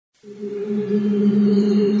This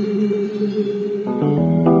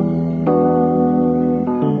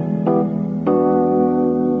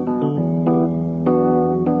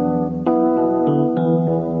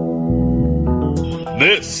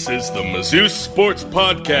is the Mizzou Sports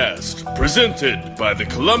Podcast, presented by the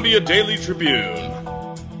Columbia Daily Tribune.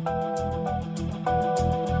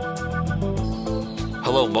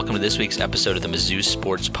 Hello and welcome to this week's episode of the Mizzou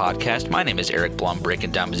Sports Podcast. My name is Eric Blum,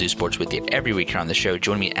 breaking down Mizzou sports with you every week here on the show.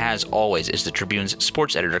 Joining me, as always, is the Tribune's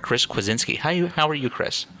sports editor, Chris Kwiecinski. How are you,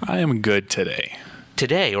 Chris? I am good today.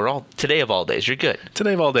 Today of all days, you're good.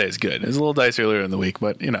 Today of all days, good. It was a little dicey earlier in the week,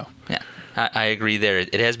 but you know. Yeah. I agree there.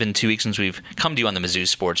 It has been 2 weeks since we've come to you on the Mizzou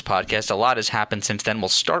Sports Podcast. A lot has happened since then. We'll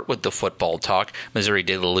start with the football talk. Missouri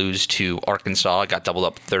did lose to Arkansas. It got doubled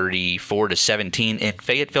up 34-17 in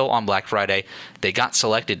Fayetteville on Black Friday. They got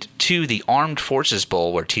selected to the Armed Forces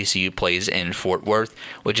Bowl, where TCU plays in Fort Worth,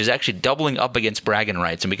 which is actually doubling up against bragging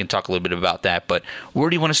rights, and we can talk a little bit about that. But where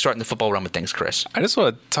do you want to start in the football realm of things, Chris? I just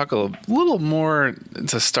want to talk a little more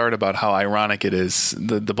to start about how ironic it is,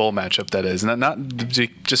 the bowl matchup that is. Not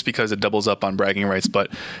just because it doubles up on bragging rights,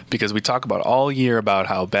 but because we talk about all year about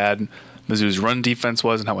how bad Mizzou's run defense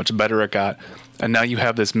was and how much better it got. And now you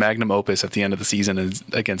have this magnum opus at the end of the season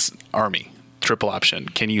against Army. Triple option.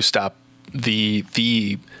 Can you stop the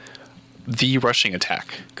rushing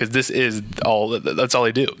attack? Because that's all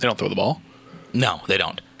they do. They don't throw the ball. No, they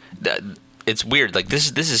don't. It's weird. Like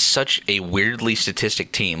this is such a weirdly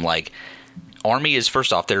statistic team. Like Army is,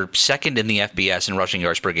 first off, they're second in the FBS in rushing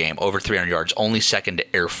yards per game, over 300 yards, only second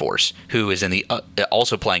to Air Force, who is in the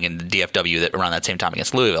also playing in the DFW around that same time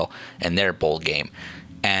against Louisville in their bowl game.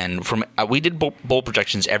 And we did bowl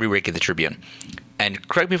projections every week at the Tribune. And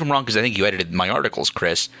correct me if I'm wrong, because I think you edited my articles,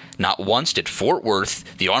 Chris. Not once did Fort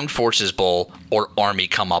Worth, the Armed Forces Bowl, or Army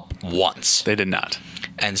come up once. They did not.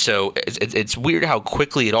 And so it's weird how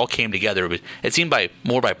quickly it all came together. It seemed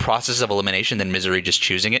more by process of elimination than Missouri just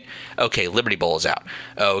choosing it. Okay, Liberty Bowl is out.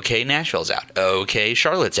 Okay, Nashville's out. Okay,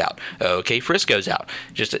 Charlotte's out. Okay, Frisco's out.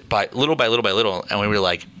 Just by little. And we were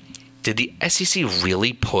like, did the SEC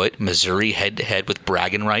really put Missouri head-to-head with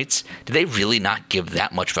bragging rights? Did they really not give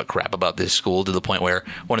that much of a crap about this school to the point where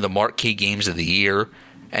one of the marquee games of the year,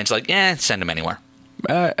 and it's like, send them anywhere?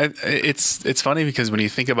 It's funny because when you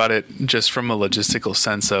think about it just from a logistical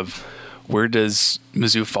sense of where does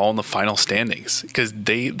Mizzou fall in the final standings, because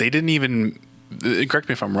they didn't even, correct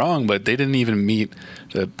me if I'm wrong, but they didn't even meet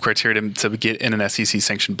the criteria to get in an SEC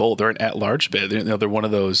sanctioned bowl. They're an at-large bid. They're one of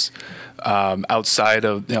those outside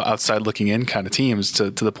looking in kind of teams to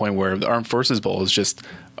the point where the Armed Forces Bowl is just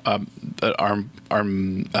Army's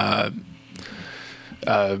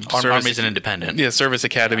an independent. Yeah, Service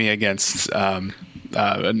Academy against an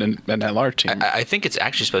at-large team. I think it's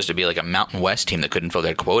actually supposed to be like a Mountain West team that couldn't fill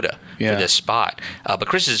their quota for this spot. But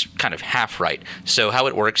Chris is kind of half right. So how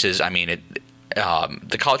it works is,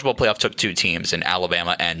 the College Bowl Playoff took 2 teams in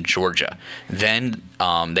Alabama and Georgia. Then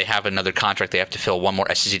they have another contract they have to fill. One more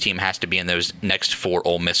SEC team has to be in those next 4.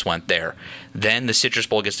 Ole Miss went there. Then the Citrus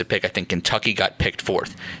Bowl gets to pick. I think Kentucky got picked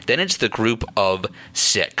 4th. Then it's the group of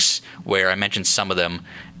 6, where I mentioned some of them,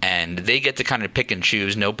 and they get to kind of pick and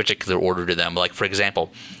choose, no particular order to them. Like, for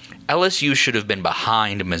example, LSU should have been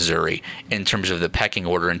behind Missouri in terms of the pecking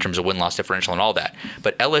order, in terms of win-loss differential and all that.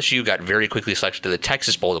 But LSU got very quickly selected to the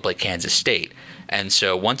Texas Bowl to play Kansas State. And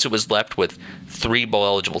so once it was left with 3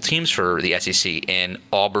 bowl-eligible teams for the SEC in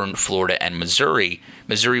Auburn, Florida, and Missouri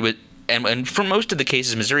was, and for most of the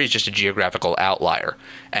cases, Missouri is just a geographical outlier.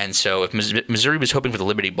 And so if Missouri was hoping for the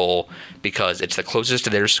Liberty Bowl because it's the closest to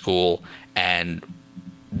their school, and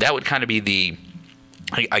that would kind of be the,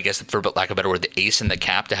 I guess, for lack of a better word, the ace in the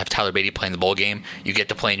cap to have Tyler Beatty play in the bowl game. You get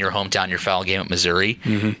to play in your hometown, your final game at Missouri.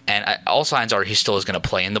 Mm-hmm. And all signs are he still is going to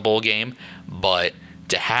play in the bowl game. But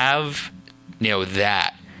to have,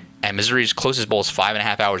 that, and Missouri's closest bowl is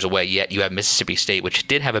 5.5 hours away, yet you have Mississippi State, which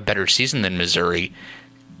did have a better season than Missouri,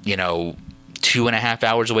 2.5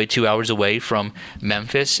 hours away, 2 hours away from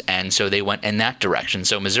Memphis. And so they went in that direction.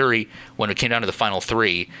 So Missouri, when it came down to the final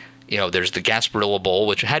 3, there's the Gasparilla Bowl,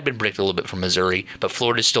 which had been predicted a little bit from Missouri, but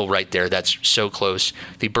Florida's still right there. That's so close.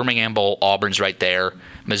 The Birmingham Bowl, Auburn's right there.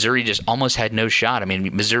 Missouri just almost had no shot.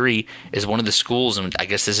 Missouri is one of the schools, and I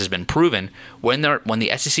guess this has been proven, when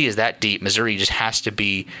the SEC is that deep, Missouri just has to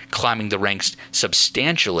be climbing the ranks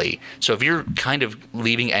substantially. So if you're kind of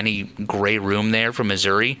leaving any gray room there for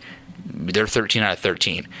Missouri, they're 13 out of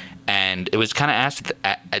 13. And it was kind of asked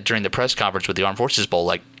during the press conference with the Armed Forces Bowl,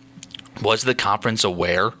 like, was the conference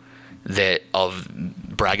aware of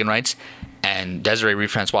bragging rights? And Desiree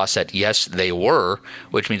Reed-Francois said, yes, they were,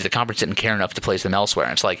 which means the conference didn't care enough to place them elsewhere.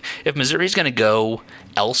 And it's like, if Missouri's going to go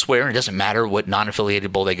elsewhere, and it doesn't matter what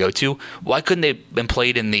non-affiliated bowl they go to, why couldn't they have been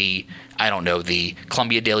played in the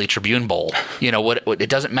Columbia Daily Tribune Bowl? It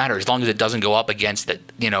doesn't matter as long as it doesn't go up against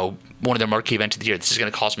one of their marquee events of the year. This is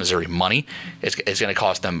going to cost Missouri money. It's going to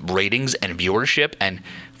cost them ratings and viewership. And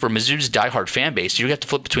for Mizzou's diehard fan base, you have to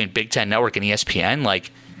flip between Big Ten Network and ESPN.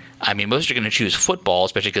 Most are going to choose football,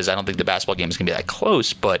 especially because I don't think the basketball game is going to be that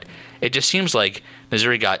close. But it just seems like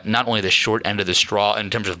Missouri got not only the short end of the straw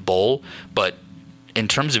in terms of bowl, but in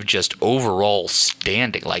terms of just overall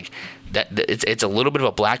standing. It's a little bit of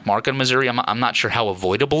a black mark on Missouri. I'm not sure how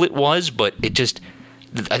avoidable it was, but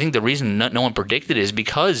I think the reason no one predicted it is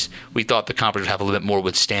because we thought the conference would have a little bit more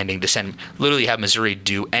withstanding to literally have Missouri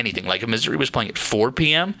do anything. Like if Missouri was playing at 4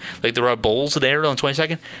 p.m., like there are bowls there on the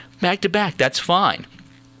 22nd, back to back, that's fine.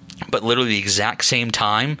 But literally the exact same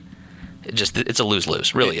time, it's a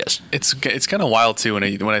lose-lose. Really is. It's kind of wild too when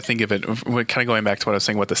I think of it. Kind of going back to what I was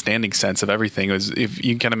saying about the standing sense of everything was, if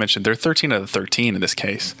you kind of mentioned they're 13 out of 13 in this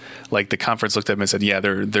case. Like the conference looked at them and said, yeah,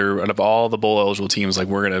 they're out of all the bowl eligible teams, like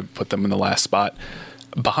we're going to put them in the last spot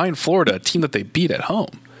behind Florida, a team that they beat at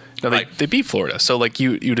home. Now they beat Florida, so like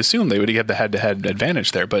you'd assume they would have the head-to-head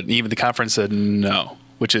advantage there, but even the conference said no,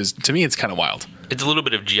 which is, to me, it's kind of wild. It's a little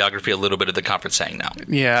bit of geography, a little bit of the conference saying no.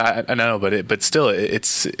 Yeah, I know, but still,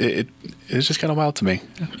 it's just kind of wild to me.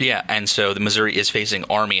 Yeah, and so the Missouri is facing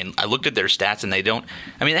Army, and I looked at their stats, and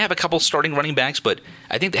they have a couple starting running backs, but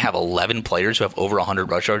I think they have 11 players who have over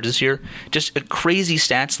 100 rush yards this year. Just crazy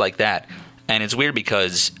stats like that, and it's weird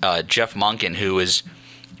because Jeff Monken, who is...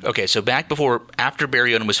 Okay, so after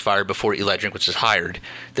Barry Odom was fired, before Eli Drinkwitz was hired,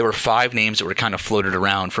 there were 5 names that were kind of floated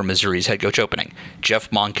around for Missouri's head coach opening. Jeff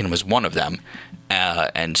Monken was one of them,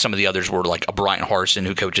 and some of the others were like a Brian Harsin,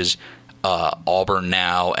 who coaches Auburn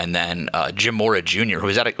now, and then Jim Mora Jr., who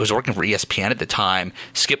was working for ESPN at the time.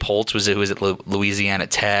 Skip Holtz who was at Louisiana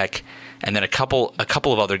Tech, and then a couple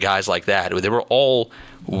of other guys like that. They were all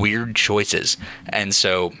weird choices, and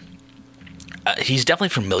so... he's definitely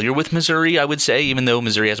familiar with Missouri, I would say, even though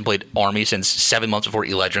Missouri hasn't played Army since 7 months before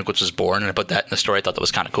Eli Drinkwitz was born, and I put that in the story. I thought that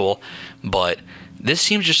was kind of cool. But this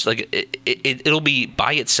seems just like it'll be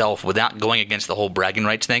by itself without going against the whole bragging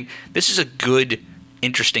rights thing. This is a good,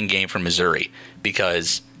 interesting game for Missouri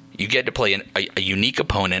because you get to play a unique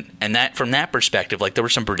opponent, and that from that perspective, like there were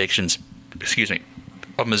some predictions,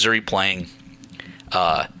 of Missouri playing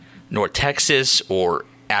North Texas or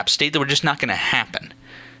App State that were just not going to happen.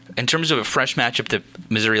 In terms of a fresh matchup that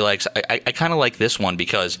Missouri likes, I kind of like this one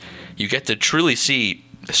because you get to truly see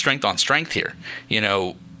strength on strength here.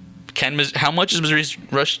 How much is Missouri's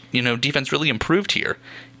rush, defense really improved here,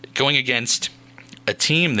 going against a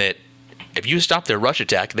team that, if you stop their rush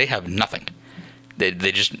attack, they have nothing.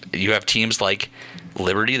 You have teams like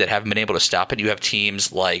Liberty that haven't been able to stop it. You have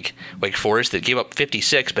teams like Wake Forest that gave up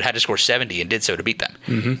 56 but had to score 70 and did so to beat them.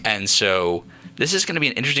 Mm-hmm. And so this is going to be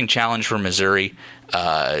an interesting challenge for Missouri.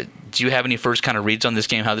 Do you have any first kind of reads on this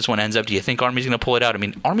game, how this one ends up? Do you think Army's going to pull it out? I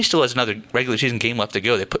mean, Army still has another regular season game left to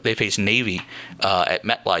go. They face Navy at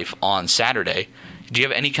MetLife on Saturday. Do you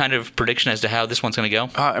have any kind of prediction as to how this one's going to go?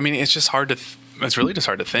 It's just hard to it's really just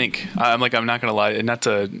hard to think. I'm not going to lie, not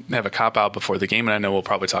to have a cop out before the game, and I know we'll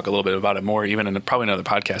probably talk a little bit about it more, even in probably another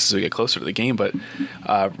podcast as we get closer to the game. But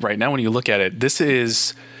right now, when you look at it, this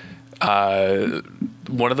is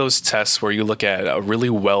one of those tests where you look at a really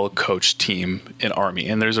well-coached team in Army,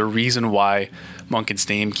 and there's a reason why Monken's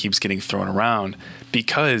name keeps getting thrown around,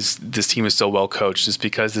 because this team is so well coached. Is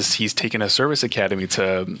because he's taken a service academy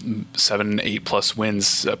to 7-8+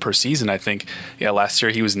 wins per season. I think, last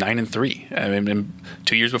year he was 9-3. I mean,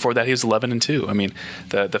 2 years before that he was 11-2. I mean,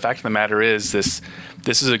 the fact of the matter is this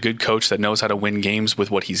is a good coach that knows how to win games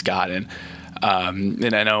with what he's got. And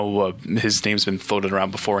I know his name's been floated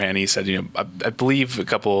around beforehand. He said, I believe a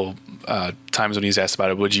couple times when he's asked about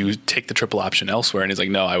it, would you take the triple option elsewhere? And he's like,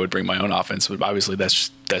 no, I would bring my own offense. But obviously that's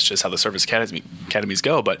just how the service academies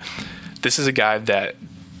go. But this is a guy that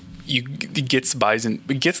gets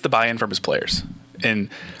the buy-in from his players, and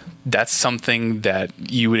that's something that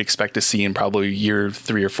you would expect to see in probably year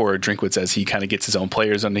 3 or 4 of Drinkwitz, as he kind of gets his own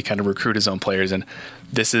players and they kind of recruit his own players. And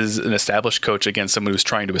this is an established coach against someone who's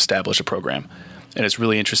trying to establish a program. And it's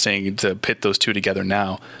really interesting to pit those two together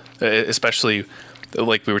now, especially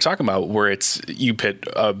like we were talking about, where you pit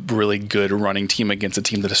a really good running team against a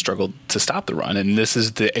team that has struggled to stop the run. And this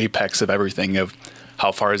is the apex of everything, of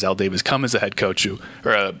how far has Al Davis come as a head coach or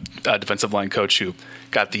a defensive line coach who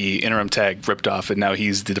got the interim tag ripped off, and now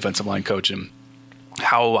he's the defensive line coach. And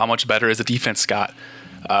how much better has the defense got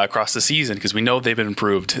across the season, because we know they've been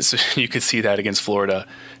improved. So you could see that against Florida.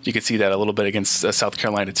 You could see that a little bit against South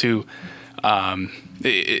Carolina too.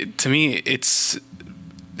 To me, it's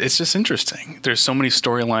just interesting. There's so many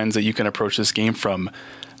storylines that you can approach this game from.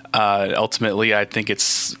 Ultimately, I think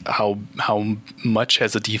it's how much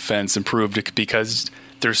has the defense improved, because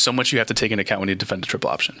there's so much you have to take into account when you defend a triple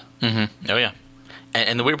option. Mm-hmm. Oh, yeah.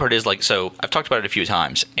 And the weird part is, like, so I've talked about it a few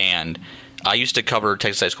times, and I used to cover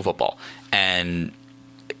Texas high school football, and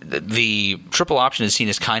the triple option is seen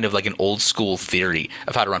as kind of like an old school theory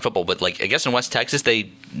of how to run football. But, like, I guess in West Texas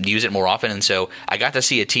they use it more often, and so I got to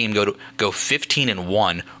see a team go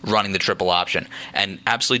 15-1 running the triple option, and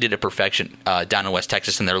absolutely did it perfection down in West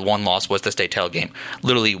Texas. And their one loss was the state title game.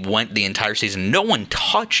 Literally went the entire season. No one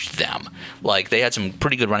touched them. Like, they had some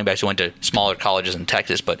pretty good running backs who went to smaller colleges in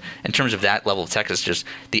Texas, but in terms of that level of Texas, just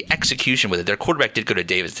the execution with it. Their quarterback did go to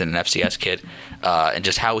Davidson, an FCS kid, and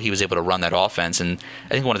just how he was able to run that offense. And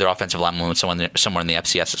I think one of their offensive linemen went somewhere in the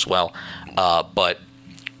FCS as well. But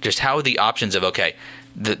just how the options of, okay,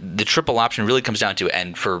 the triple option really comes down to,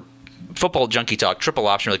 and for football junkie talk, triple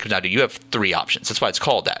option really comes down to, you have three options. That's why it's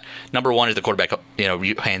called that. Number one is the quarterback,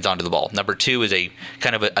 hands onto the ball. Number two is a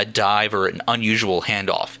kind of a dive or an unusual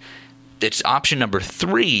handoff. It's option number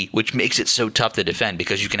three, which makes it so tough to defend,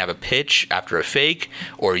 because you can have a pitch after a fake,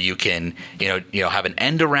 or you can, have an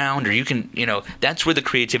end around, or you can, that's where the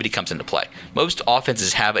creativity comes into play. Most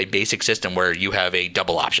offenses have a basic system where you have a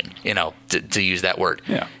double option, to use that word.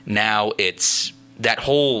 Yeah. Now it's that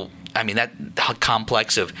whole, that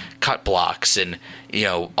complex of cut blocks and,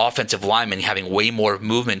 offensive linemen having way more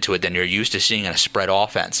movement to it than you're used to seeing in a spread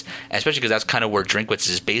offense. And especially because that's kind of where Drinkwitz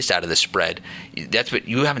is based out of, the spread. That's what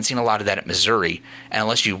you haven't seen a lot of that at Missouri. And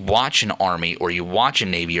unless you watch an Army, or you watch a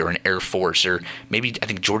Navy, or an Air Force, or maybe I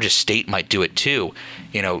think Georgia State might do it too,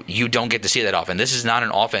 you don't get to see that often. This is not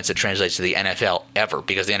an offense that translates to the NFL ever,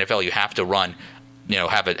 because the NFL, you have to run,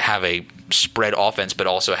 have a spread offense, but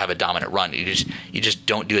also have a dominant run. You just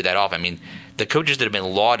don't do it that often. The coaches that have been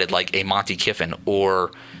lauded, like a Monty Kiffin,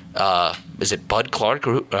 or is it Bud Clark,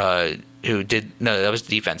 who did, no, that was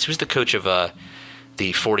defense. Who's the coach of the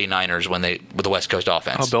 49ers with the West Coast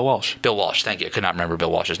offense? Oh, Bill Walsh. Bill Walsh, thank you. I could not remember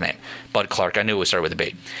Bill Walsh's name. Bud Clark, I knew it was started with a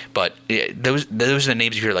B. But those are the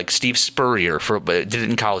names you hear, like Steve Spurrier, did it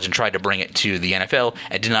in college and tried to bring it to the NFL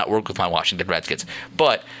and did not work with my Washington Redskins.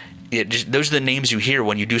 But those are the names you hear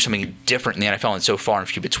when you do something different in the NFL, and so far and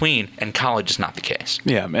few between. And college is not the case.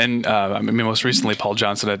 Yeah, and most recently, Paul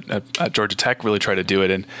Johnson at Georgia Tech really tried to do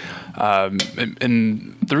it, and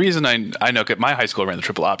the reason I know, my high school ran the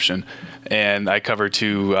triple option, and I covered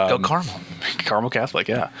two. Go Carmel Catholic,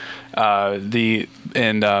 yeah.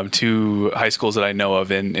 Two high schools that I know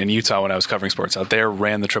of in Utah when I was covering sports out there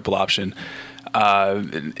ran the triple option.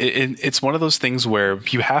 It's one of those things where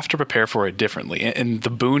you have to prepare for it differently. And the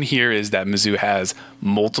boon here is that Mizzou has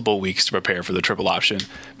multiple weeks to prepare for the triple option,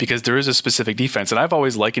 because there is a specific defense. And I've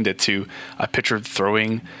always likened it to a pitcher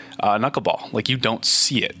throwing a knuckleball. Like, you don't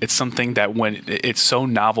see it. It's something that when it's so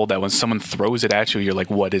novel that when someone throws it at you, you're like,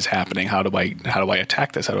 what is happening? How do I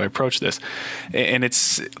attack this? How do I approach this? And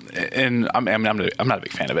I'm not a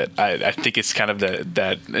big fan of it. I think it's kind of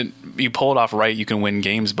that you pull it off right, you can win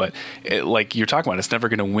games, but like you're talking about, it's never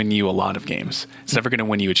going to win you a lot of games. It's never going to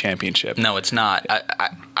win you a championship. No, it's not.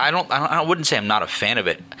 I wouldn't say I'm not a fan of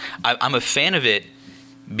it. I'm a fan of it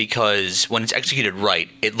because when it's executed right,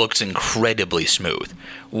 it looks incredibly smooth.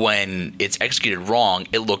 When it's executed wrong,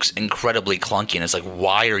 it looks incredibly clunky, and it's like,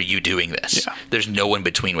 why are you doing this? Yeah. There's no in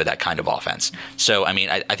between with that kind of offense. So,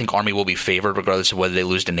 I think Army will be favored regardless of whether they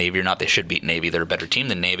lose to Navy or not. They should beat Navy. They're a better team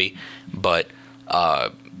than Navy. But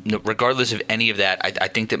regardless of any of that, I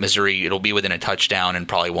think that Missouri, it'll be within a touchdown and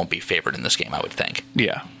probably won't be favored in this game, I would think.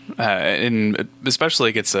 Yeah. And especially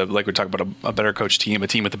against, like we're talking about, a better coached team, a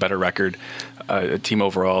team with a better record, a team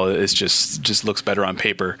overall is just looks better on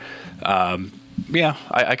paper. Yeah,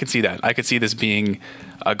 I could see that. I could see this being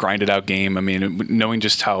a grinded out game. Knowing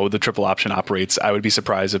just how the triple option operates, I would be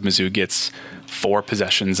surprised if Mizzou gets 4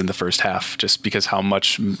 possessions in the first half, just because how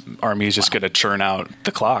much Army is just going to churn out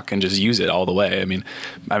the clock and just use it all the way.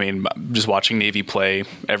 Just watching Navy play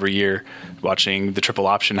every year, watching the triple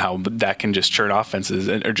option, how that can just churn offenses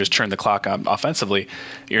or just churn the clock offensively.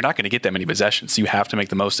 You're not going to get that many possessions. You have to make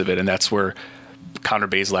the most of it, and that's where Connor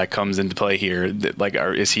Bazelak comes into play here.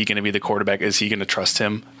 Is he going to be the quarterback? Is he going to trust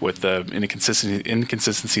him with the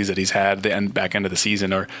inconsistencies that he's had the back end of the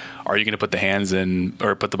season, or are you going to put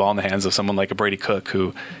the ball in the hands of someone like a Brady Cook,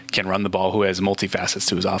 who can run the ball, who has multifacets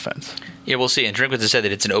to his offense? Yeah, we'll see. And Drinkwitz has said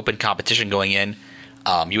that it's an open competition going in.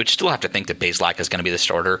 You would still have to think that Bazelak is going to be the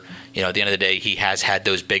starter. At the end of the day, he has had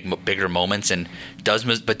those bigger moments, and does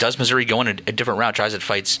Missouri go in a different route? Tries it,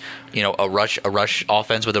 fights a rush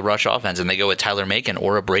offense with a rush offense, and they go with Tyler Macon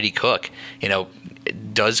or a Brady Cook.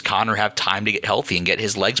 Does Connor have time to get healthy and get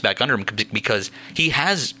his legs back under him? Because he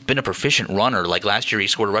has been a proficient runner. Like last year, he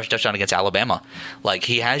scored a rush touchdown against Alabama. Like,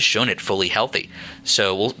 he has shown it fully healthy.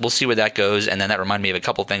 So we'll see where that goes. And then that reminded me of a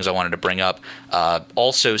couple things I wanted to bring up.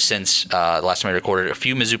 Also, since the last time I recorded, a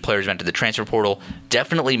few Mizzou players went to the transfer portal.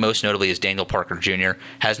 Definitely, most notably, is Daniel Parker Jr.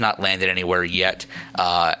 has not landed anywhere yet.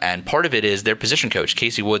 And part of it is their position coach,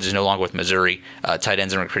 Casey Woods, is no longer with Missouri. Tight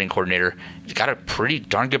ends and recruiting coordinator. He's got a pretty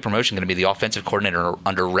darn good promotion, going to be the offensive coordinator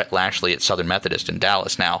under Rhett Lashley at Southern Methodist in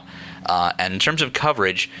Dallas now. And in terms of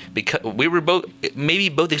coverage, because we were both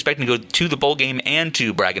expecting to go to the bowl game and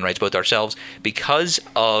to bragging rights both ourselves, because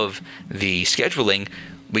of the scheduling,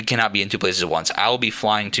 we cannot be in two places at once. I'll be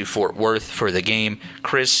flying to Fort Worth for the game.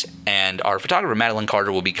 Chris and our photographer, Madeline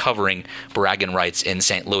Carter, will be covering bragging rights in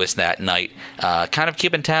St. Louis that night. Kind of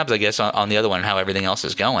keeping tabs, I guess, on the other one, how everything else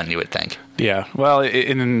is going, you would think. Yeah, well,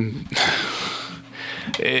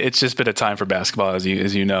 it's just been a time for basketball, as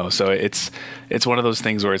you know. So it's one of those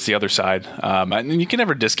things where it's the other side. And you can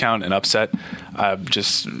never discount an upset.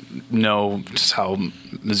 Just know just how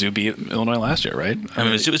Mizzou beat Illinois last year, right? I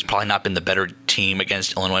mean, Mizzou has probably not been the better team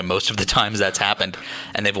against Illinois most of the times that's happened,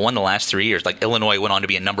 and they've won the last 3 years. Like, Illinois went on to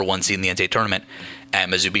be a number one seed in the NCAA tournament,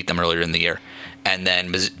 and Mizzou beat them earlier in the year. And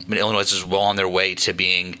then Illinois is well on their way to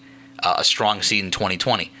being a strong seed in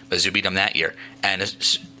 2020. Mizzou beat them that year. And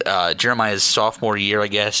Jeremiah's sophomore year, I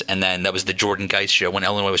guess, and then that was the Jordan Geis show when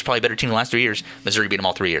Illinois was probably a better team the last 3 years. Missouri beat them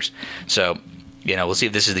all 3 years. So, we'll see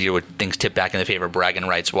if this is the year where things tip back in the favor of bragging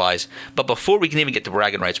rights wise. But before we can even get to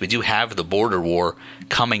bragging rights, we do have the border war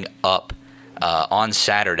coming up on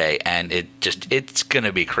Saturday, and it's going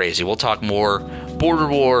to be crazy. We'll talk more border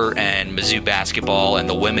war and Mizzou basketball and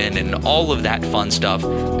the women and all of that fun stuff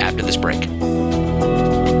after this break.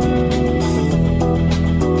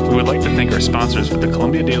 We would like to thank our sponsors for the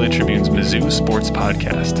Columbia Daily Tribune's Mizzou Sports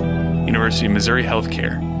Podcast. University of Missouri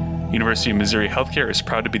Healthcare. University of Missouri Healthcare is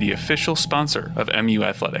proud to be the official sponsor of MU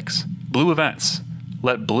Athletics. Blue Events.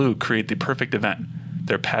 Let Blue create the perfect event.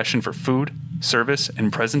 Their passion for food, service,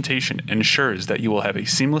 and presentation ensures that you will have a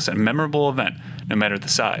seamless and memorable event, no matter the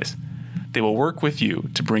size. They will work with you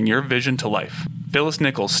to bring your vision to life. Phyllis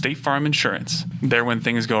Nichols State Farm Insurance. There when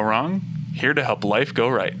things go wrong, here to help life go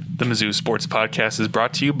right. The Mizzou Sports Podcast is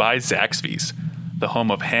brought to you by Zaxby's, the home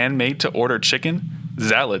of handmade-to-order chicken,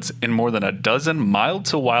 salads, and more than a dozen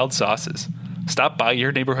mild-to-wild sauces. Stop by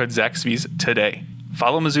your neighborhood Zaxby's today.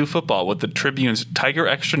 Follow Mizzou football with the Tribune's Tiger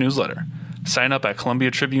Extra newsletter. Sign up at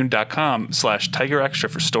columbiatribune.com/Tiger Extra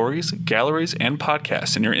for stories, galleries, and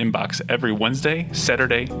podcasts in your inbox every Wednesday,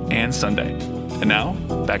 Saturday, and Sunday. And now,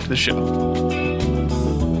 back to the show.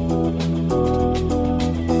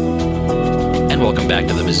 Welcome back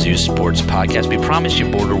to the Mizzou Sports Podcast. We promised you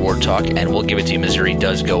border war talk, and we'll give it to you. Missouri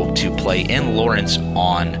does go to play in Lawrence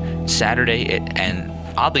on Saturday, and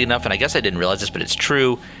oddly enough, and I guess I didn't realize this, but it's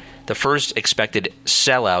true, the first expected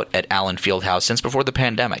sellout at Allen Fieldhouse since before the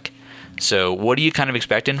pandemic. So what are you kind of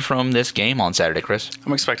expecting from this game on Saturday, Chris?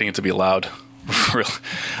 I'm expecting it to be loud.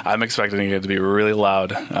 I'm expecting it to be really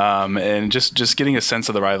loud, and just getting a sense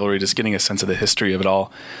of the rivalry, just getting a sense of the history of it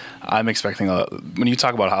all. I'm expecting when you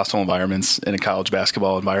talk about hostile environments in a college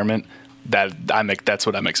basketball environment, that's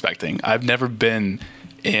what I'm expecting. I've never been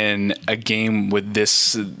in a game with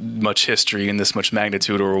this much history and this much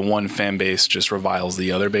magnitude, or one fan base just reviles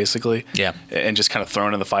the other, basically. Yeah, and just kind of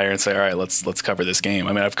thrown in the fire and say, all right, let's cover this game.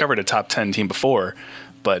 I mean, I've covered a top 10 team before,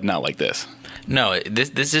 but not like this. No,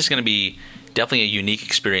 this is going to be definitely a unique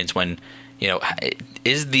experience when,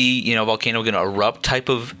 is the, volcano going to erupt type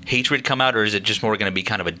of hatred come out, or is it just more going to be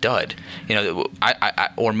kind of a dud?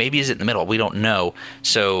 Or maybe is it in the middle? We don't know.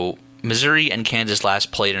 So Missouri and Kansas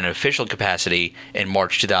last played in an official capacity in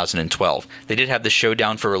March 2012. They did have the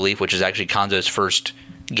Showdown for Relief, which is actually Konzo's first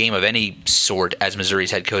game of any sort as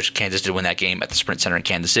Missouri's head coach. Kansas did win that game at the Sprint Center in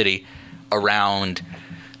Kansas City. Around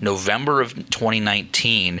November of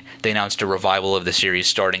 2019, they announced a revival of the series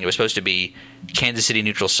starting. It was supposed to be Kansas City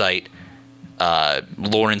neutral site,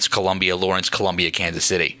 Lawrence, Columbia, Kansas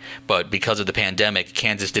City. But because of the pandemic,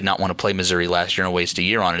 Kansas did not want to play Missouri last year and waste a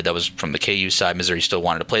year on it. That was from the KU side. Missouri still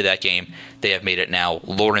wanted to play that game. They have made it now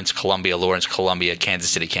Lawrence, Columbia, Kansas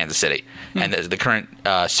City. And the current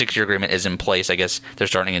 6-year agreement is in place. I guess they're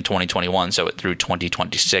starting in 2021, so through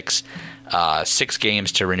 2026. 6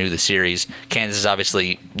 games to renew the series. Kansas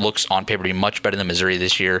obviously looks on paper to be much better than Missouri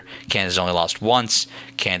this year. Kansas only lost once.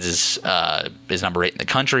 Kansas is number 8 in the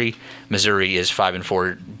country. Missouri is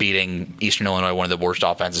 5-4, beating Eastern Illinois, one of the worst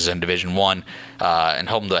offenses in Division I, and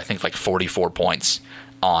home to, I think, like 44 points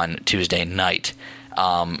on Tuesday night.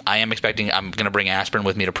 I am expecting I'm going to bring Aspirin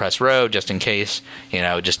with me to Press Row just in case. You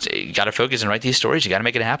got to focus and write these stories. You got to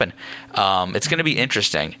make it happen. It's going to be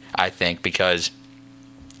interesting, I think, because,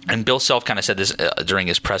 and Bill Self kind of said this during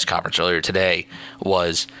his press conference earlier today,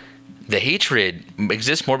 was the hatred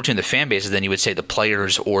exists more between the fan bases than you would say the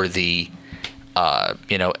players or the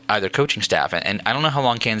either coaching staff. And I don't know how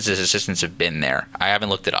long Kansas assistants have been there. I haven't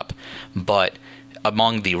looked it up, but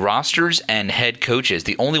among the rosters and head coaches,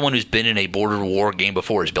 the only one who's been in a border war game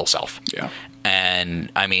before is Bill Self. Yeah.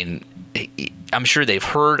 And, I mean, I'm sure they've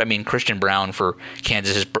heard. I mean, Christian Brown for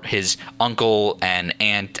Kansas, his uncle and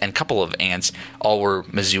aunt and a couple of aunts all were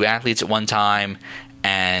Mizzou athletes at one time.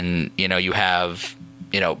 And, you have,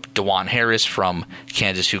 DeJuan Harris from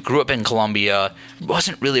Kansas, who grew up in Columbia,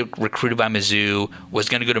 wasn't really recruited by Mizzou, was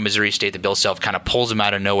going to go to Missouri State. The Bill Self kind of pulls him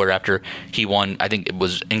out of nowhere after he won. I think it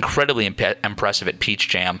was incredibly impressive at Peach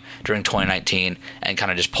Jam during 2019, and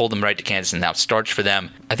kind of just pulled him right to Kansas, and now it starts for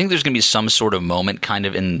them. I think there's going to be some sort of moment kind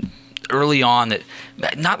of in early on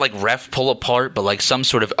that, not like ref pull apart, but like some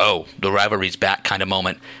sort of, the rivalry's back kind of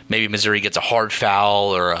moment. Maybe Missouri gets a hard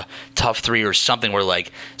foul or a tough 3 or something where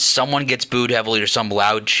like someone gets booed heavily or some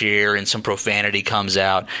loud cheer and some profanity comes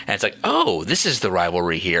out, and it's like, this is the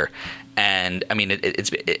rivalry here. And I mean,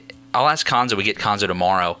 I'll ask Konzo. We get Konzo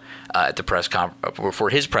tomorrow at the press conference for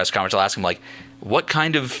his press conference. I'll ask him like, what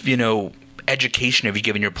kind of education have you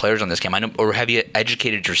given your players on this game? Or have you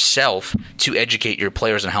educated yourself to educate your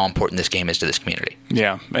players on how important this game is to this community?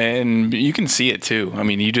 Yeah, and you can see it too. I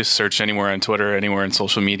mean, you just search anywhere on Twitter, anywhere in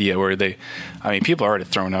social media where people are already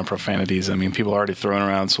throwing out profanities. I mean, people are already throwing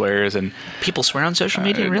around swears. And people swear on social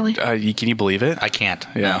media, really? Can you believe it? I can't.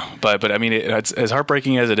 Yeah, no. But I mean, it's as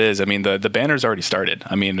heartbreaking as it is. I mean, the banner's already started.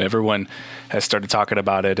 I mean, everyone has started talking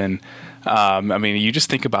about it, and I mean, you just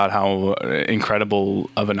think about how incredible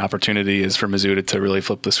of an opportunity it is for Mizzou to really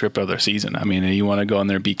flip the script of their season. I mean, you want to go in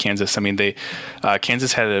there and beat Kansas. I mean,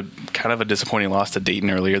 Kansas had a kind of a disappointing loss to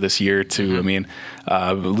Dayton earlier this year too. Mm-hmm.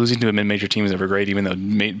 I mean, losing to a mid-major team is never great, even though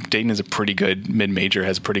Dayton is a pretty good mid-major,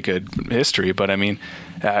 has a pretty good history. But I mean,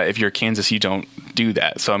 if you're Kansas, you don't do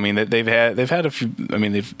that. So I mean, they've had a few. I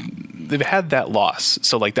mean, they've had that loss.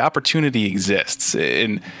 So like the opportunity exists,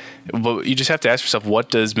 and well, you just have to ask yourself,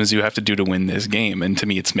 what does Mizzou have to do to win this game? And to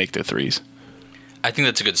me, it's make their threes. I think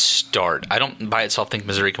that's a good start. I don't by itself think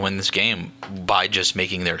Missouri can win this game by just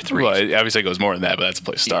making their threes. Well, it obviously goes more than that, but that's a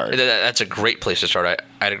place to start. That's a great place to start.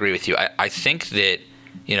 I'd agree with you. I think that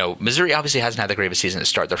Missouri obviously hasn't had the greatest season to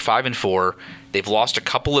start. They're 5-4. They've lost a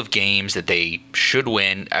couple of games that they should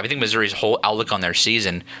win. I think Missouri's whole outlook on their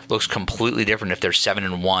season looks completely different if they're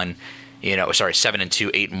 7-1.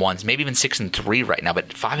 7-2, 8-1, maybe even 6-3 right now. But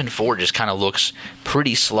 5-4 just kind of looks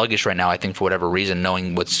pretty sluggish right now, I think, for whatever reason,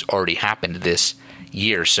 knowing what's already happened this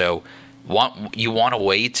year. So you want a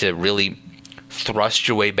way to really thrust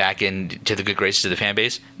your way back into the good graces of the fan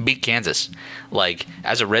base? Beat Kansas. Like,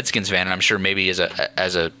 as a Redskins fan, and I'm sure maybe as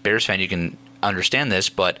a Bears fan you can understand this,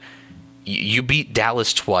 but you beat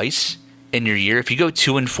Dallas twice in your year. If you go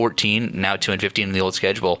 2-14, now 2-15 in the old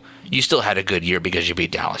schedule, you still had a good year because you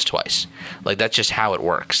beat Dallas twice. Like, that's just how it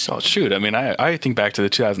works. Oh, shoot. I mean, I think back to the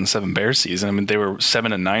 2007 Bears season. I mean, they were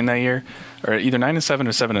 7-9 that year, or either 9-7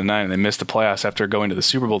 or 7-9, and they missed the playoffs after going to the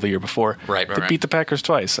Super Bowl the year before. Right. They beat the Packers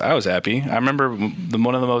twice. I was happy. I remember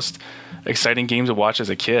one of the most exciting games to watch as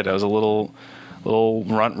a kid. I was a little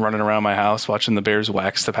running around my house watching the Bears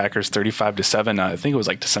wax the Packers 35-7. I think it was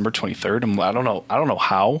like December 23rd. I don't know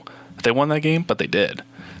how they won that game, but they did.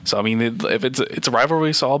 So I mean, if it's a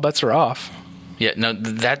rivalry, so all bets are off. Yeah, no,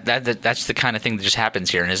 that's the kind of thing that just happens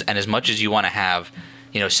here. And as much as you want to have,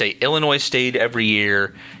 say Illinois State every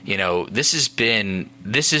year, this is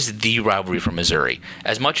the rivalry for Missouri.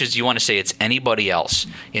 As much as you want to say it's anybody else,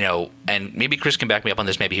 and maybe Chris can back me up on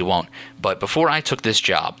this, maybe he won't. But before I took this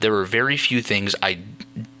job, there were very few things I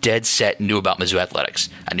dead set knew about Mizzou athletics.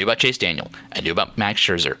 I knew about Chase Daniel. I knew about Max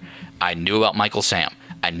Scherzer. I knew about Michael Sam.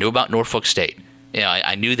 I knew about Norfolk State.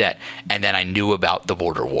 I knew that, and then I knew about the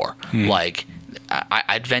border war. Like,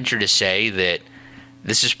 I'd venture to say that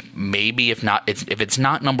this is maybe, if it's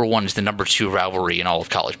not number one, it's the number 2 rivalry in all of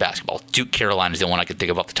college basketball. Duke Carolina is the one I could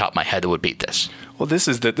think of off the top of my head that would beat this. Well, this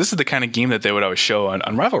is the kind of game that they would always show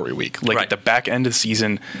on rivalry week. Like, right. At the back end of the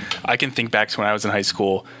season, I can think back to when I was in high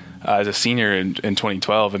school as a senior in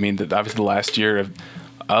 2012. I mean, obviously the last year of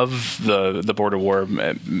of the Border War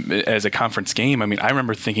as a conference game. I mean, I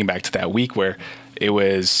remember thinking back to that week where it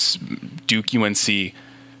was Duke, UNC,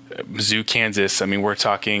 Mizzou, Kansas. I mean, we're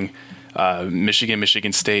talking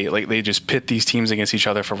Michigan State. Like, they just pit these teams against each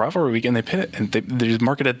other for rivalry week, and they pit it, and they just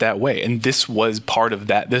market it that way. And this was part of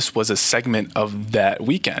that. This was a segment of that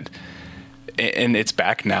weekend. And it's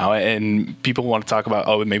back now, and people want to talk about,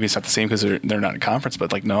 oh, maybe it's not the same because they're not in conference,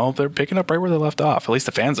 but like, no, they're picking up right where they left off. At least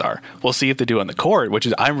the fans are. We'll see if they do on the court, which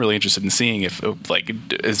is I'm really interested in seeing if, like,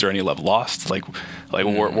 is there any love lost? Like where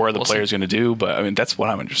are the players going to do? But I mean, that's what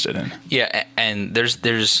I'm interested in. Yeah, and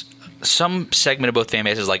there's some segment of both fan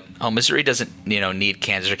bases like, oh, Missouri doesn't need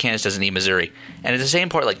Kansas, or Kansas doesn't need Missouri, and at the same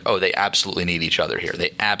part, like, oh, they absolutely need each other here.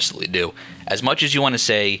 They absolutely do. As much as you want to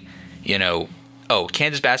say, oh,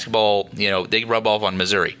 Kansas basketball, they rub off on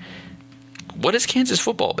Missouri. What has Kansas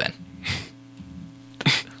football been?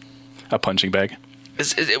 A punching bag.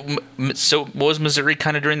 So was Missouri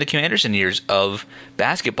kind of during the Kim Anderson years of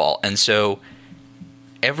basketball? And so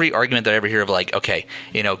every argument that I ever hear of, like, okay,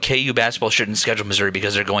 KU basketball shouldn't schedule Missouri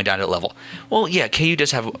because they're going down to level. Well, yeah, KU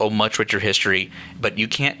does have a much richer history, but you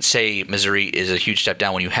can't say Missouri is a huge step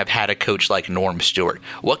down when you have had a coach like Norm Stewart.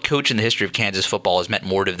 What coach in the history of Kansas football has meant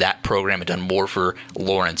more to that program and done more for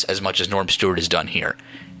Lawrence as much as Norm Stewart has done here?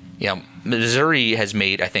 Missouri has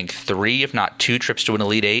made, I think, 3, if not 2 trips to an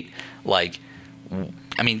Elite Eight. Like,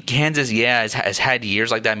 I mean, Kansas, has had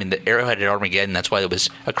years like that. I mean, the Arrowhead at Armageddon, that's why it was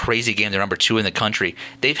a crazy game. They're number 2 in the country.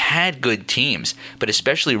 They've had good teams, but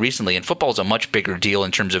especially recently, and football is a much bigger deal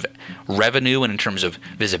in terms of revenue and in terms of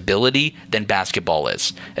visibility than basketball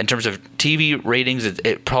is. In terms of TV ratings,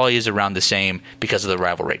 it probably is around the same because of the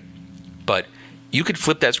rivalry. But you could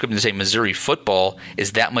flip that script and say Missouri football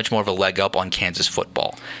is that much more of a leg up on Kansas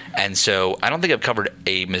football. And so I don't think I've covered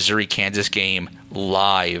a Missouri-Kansas game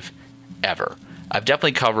live ever. I've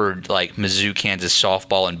definitely covered like Mizzou, Kansas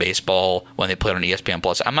softball and baseball when they played on ESPN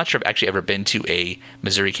Plus. I'm not sure I've actually ever been to a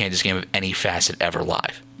Missouri, Kansas game of any facet ever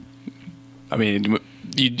live. I mean,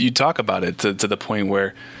 you talk about it to the point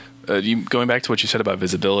where going back to what you said about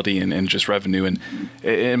visibility and just revenue. And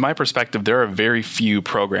in my perspective, there are very few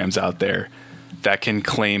programs out there that can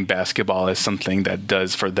claim basketball as something that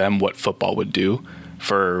does for them what football would do.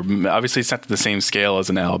 Obviously, it's not the same scale as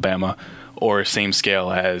an Alabama, or same scale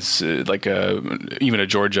as even a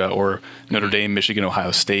Georgia or Notre Dame, Michigan, Ohio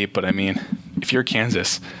State. But I mean, if you're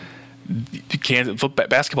Kansas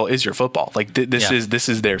basketball is your football. Like this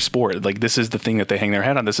is their sport. Like this is the thing that they hang their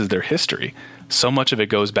hat on. This is their history. So much of it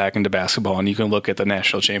goes back into basketball, and you can look at the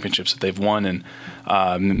national championships that they've won, and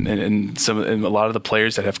a lot of the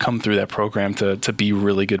players that have come through that program to be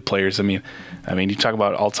really good players. I mean, you talk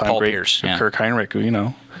about all-time great Pierce, Kirk Heinrich,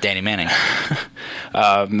 Danny Manning.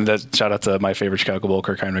 That shout out to my favorite Chicago Bull,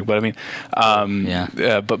 Kirk Heinrich. But I mean,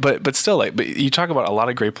 but still, but you talk about a lot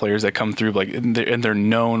of great players that come through, and they're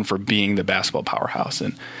known for being the basketball powerhouse.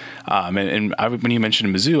 And when you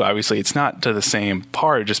mentioned Mizzou, obviously it's not to the same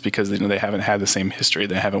part, just because they haven't had the same history,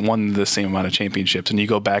 they haven't won the same amount of championships. And you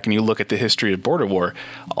go back and you look at the history of Border War,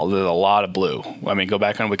 there's a lot of blue. I mean, go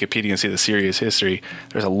back on Wikipedia and see the serious history.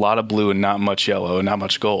 There's a lot of blue and not much yellow and not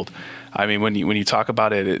much gold. I mean, when you talk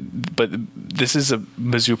about it, but this is a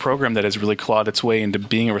Mizzou program that has really clawed its way into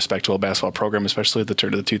being a respectable basketball program, especially at the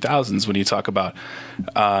turn of the 2000s. When you talk about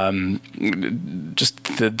just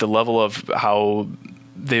the level of how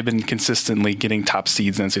they've been consistently getting top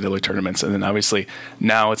seeds in NCAA tournaments, and then obviously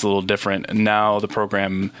now it's a little different. Now the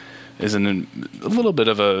program is in a little bit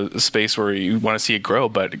of a space where you want to see it grow,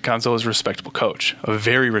 but Gonzo is a respectable coach, a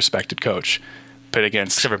very respected coach.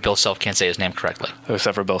 Except for Bill Self can't say his name correctly.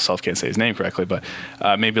 But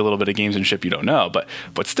maybe a little bit of gamesmanship you don't know.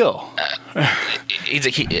 But still,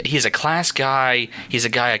 he's a class guy. He's a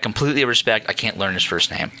guy I completely respect. I can't learn his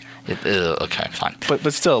first name. Okay, fine.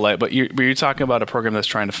 But still, you're talking about a program that's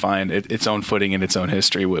trying to find its own footing and its own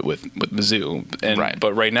history with Mizzou. And right.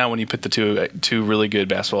 But right now, when you put the two really good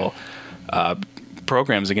basketball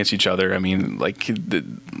programs against each other, I mean,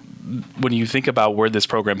 when you think about where this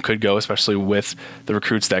program could go, especially with the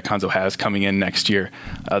recruits that Gonzo has coming in next year,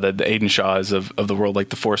 the Aiden Shaws of the world, like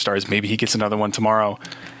the 4 stars, maybe he gets another one tomorrow.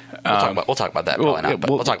 We'll talk about that. Probably not, but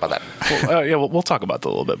we'll talk about that. We'll talk about that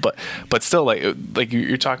a little bit. But still,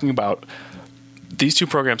 you're talking about these two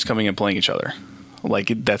programs coming and playing each other.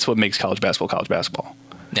 That's what makes college basketball.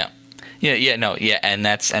 Yeah. And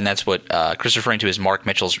that's what Chris referring to is Mark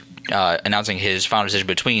Mitchell's announcing his final decision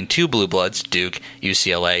between 2 blue bloods, Duke,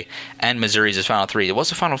 UCLA, and Missouri's his final 3. It was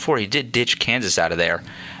the final 4. He did ditch Kansas out of there.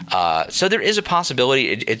 So there is a possibility.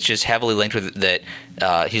 It's just heavily linked with that.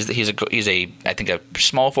 He's a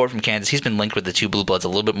small forward from Kansas. He's been linked with the 2 blue bloods a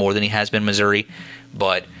little bit more than he has been Missouri,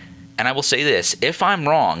 but And I will say this, if I'm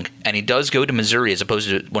wrong, and he does go to Missouri as opposed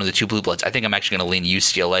to one of the two blue bloods, I think I'm actually going to lean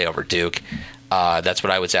UCLA over Duke. That's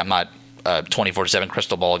what I would say. I'm not a 24/7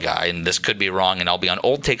 crystal ball guy, and this could be wrong, and I'll be on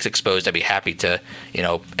Old Takes Exposed. I'd be happy to,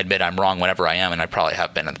 admit I'm wrong whenever I am, and I probably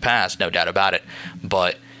have been in the past, no doubt about it.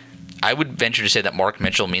 But I would venture to say that Mark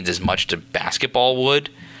Mitchell means as much to basketball would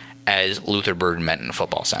as Luther Burden meant in a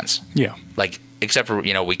football sense. Yeah. Except for,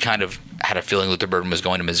 we kind of had a feeling Luther Burden was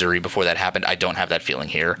going to Missouri before that happened. I don't have that feeling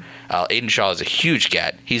here. Aiden Shaw is a huge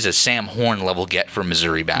get. He's a Sam Horn level get for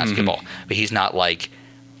Missouri basketball, but he's not like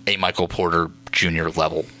a Michael Porter Jr.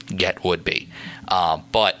 level get would be.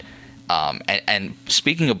 And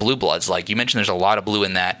speaking of blue bloods, like you mentioned, there's a lot of blue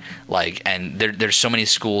in that. And there's so many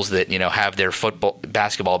schools that have their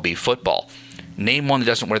basketball be football. Name one that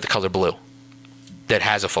doesn't wear the color blue that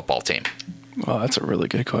has a football team. Well, that's a really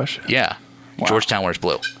good question. Yeah, wow. Georgetown wears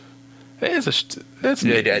blue.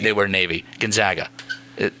 They wear navy. Gonzaga,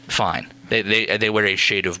 fine. They wear a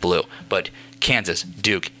shade of blue. But Kansas,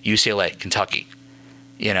 Duke, UCLA, Kentucky,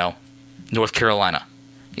 North Carolina.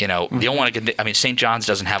 The only one St. John's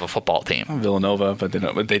doesn't have a football team. Villanova, but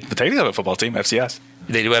they technically have a football team, FCS.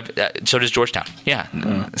 They do have. So does Georgetown. Yeah.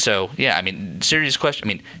 So yeah, serious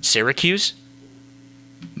question. Syracuse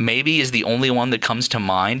maybe is the only one that comes to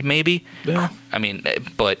mind. Maybe. Yeah.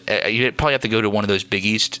 But you probably have to go to one of those Big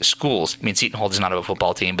East schools. Seton Hall does not have a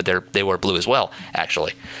football team, but they wear blue as well,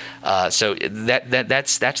 actually. So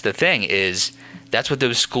that's the thing is. That's what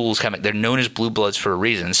those schools they're known as blue bloods for a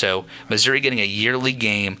reason. So Missouri getting a yearly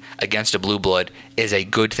game against a blue blood is a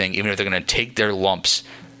good thing, even if they're going to take their lumps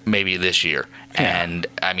maybe this year. Yeah. And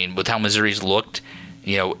with how Missouri's looked,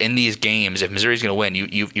 in these games, if Missouri's going to win,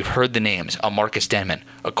 you've heard the names: a Marcus Denman,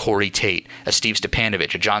 a Corey Tate, a Steve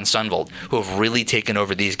Stepanovich, a John Sunvold, who have really taken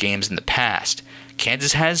over these games in the past.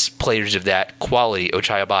 Kansas has players of that quality.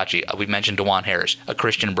 Ochai Abachi, we've mentioned DeJuan Harris, a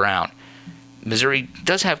Christian Brown. Missouri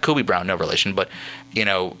does have Kobe Brown, no relation, but,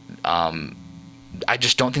 I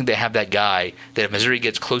just don't think they have that guy that if Missouri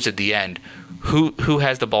gets close at the end, who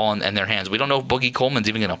has the ball in their hands? We don't know if Boogie Coleman's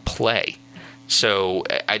even going to play. So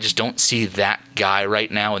I just don't see that guy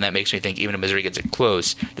right now, and that makes me think even if Missouri gets it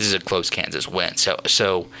close, this is a close Kansas win.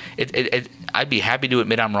 So I'd be happy to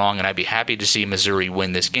admit I'm wrong, and I'd be happy to see Missouri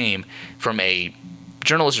win this game from a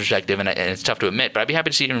journalist perspective, and it's tough to admit, but I'd be happy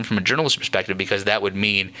to see it even from a journalist perspective because that would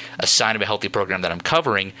mean a sign of a healthy program that I'm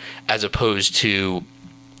covering as opposed to,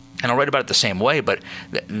 and I'll write about it the same way, but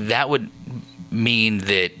that would mean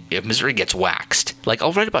that if Missouri gets waxed,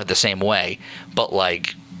 I'll write about it the same way, but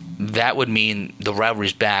that would mean the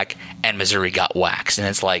rivalry's back and Missouri got waxed, and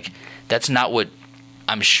it's that's not what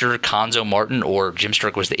I'm sure Konzo Martin or Jim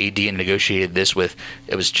Strick was the AD and negotiated this with.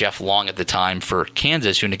 It was Jeff Long at the time for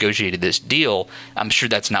Kansas who negotiated this deal. I'm sure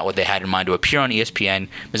that's not what they had in mind to appear on ESPN.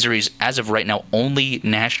 Missouri's, as of right now, only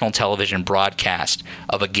national television broadcast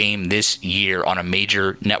of a game this year on a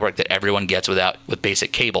major network that everyone gets with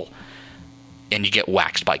basic cable. And you get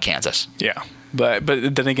waxed by Kansas. Yeah. But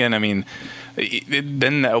then again,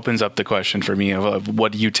 then that opens up the question for me of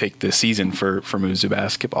what do you take this season for Mizzou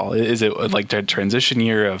basketball? Is it like that transition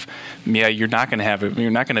year of, you're not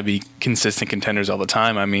going to be consistent contenders all the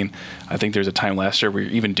time. I think there's a time last year where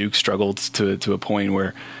even Duke struggled to a point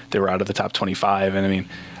where they were out of the top 25.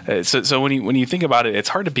 And so when you think about it, it's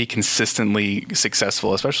hard to be consistently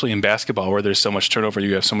successful, especially in basketball where there's so much turnover.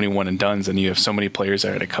 You have so many one and dones, and you have so many players that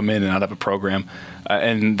are going to come in and out of a program.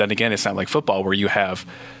 And then again, it's not like football where you have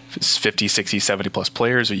 50, 60, 70 plus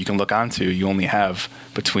players that you can look onto. You only have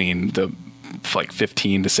between the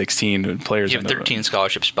 15 to 16 players. You have 13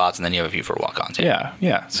 scholarship spots, and then you have a few for walk-ons.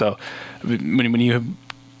 Yeah. So when you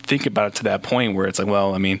think about it to that point where it's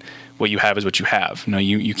what you have is what you have.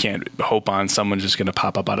 You can't hope on someone just going to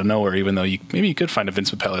pop up out of nowhere, even though maybe you could find a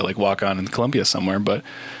Vince Papelli walk on in Columbia somewhere, but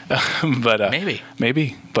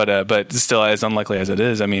maybe, but still as unlikely as it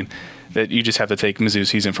is. That you just have to take Mizzou's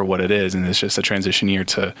season for what it is, and it's just a transition year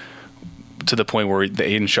to the point where the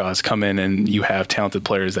Aiden Shaws come in and you have talented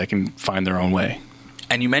players that can find their own way.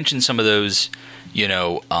 And you mentioned some of those,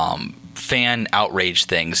 fan outrage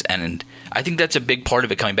things, and I think that's a big part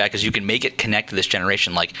of it coming back is you can make it connect to this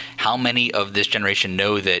generation. How many of this generation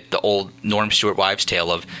know that the old Norm Stewart wives'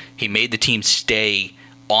 tale of he made the team stay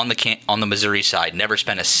on the Missouri side, never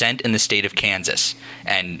spent a cent in the state of Kansas,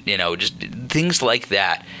 and just things like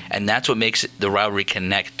that. And that's what makes the rivalry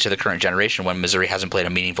connect to the current generation when Missouri hasn't played a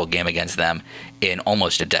meaningful game against them in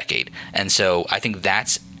almost a decade. And so I think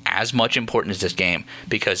that's as much important as this game,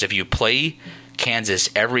 because if you play Kansas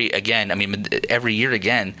every year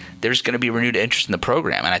again, there's going to be renewed interest in the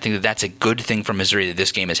program, and I think that's a good thing for Missouri that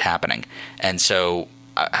this game is happening. And so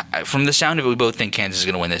from the sound of it, we both think Kansas is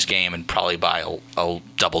going to win this game, and probably by a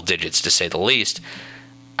double digits, to say the least.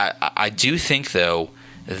 I do think, though,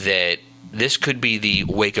 that this could be the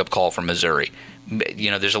wake-up call for Missouri.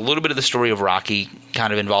 There's a little bit of the story of Rocky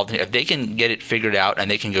kind of involved in it. If they can get it figured out and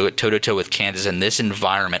they can go toe-to-toe with Kansas in this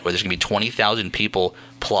environment where there's going to be 20,000 people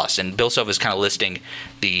plus, and Bill Self is kind of listing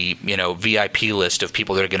the VIP list of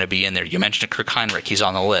people that are going to be in there. You mentioned Kirk Heinrich, he's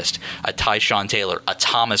on the list. A Tyshawn Taylor, a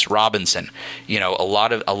Thomas Robinson, a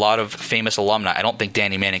lot of famous alumni. I don't think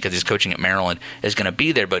Danny Manning, because he's coaching at Maryland, is going to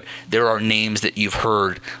be there, but there are names that you've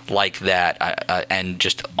heard like that, and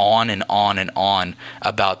just on and on and on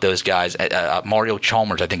about those guys. Mario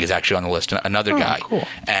Chalmers, I think, is actually on the list, another guy. Cool.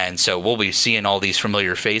 And so we'll be seeing all these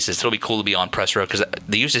familiar faces. It'll be cool to be on press row, because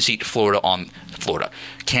they used to seat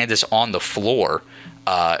Kansas on the floor,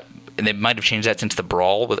 and they might have changed that since the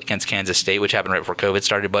brawl against Kansas State, which happened right before COVID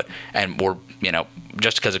started.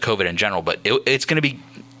 Just because of COVID in general. But it's going to be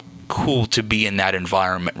cool to be in that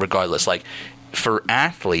environment, regardless. Like, for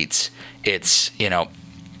athletes, it's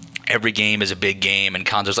every game is a big game, and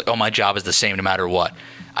Konzo's like, oh, my job is the same no matter what.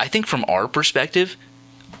 I think from our perspective,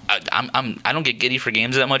 I don't get giddy for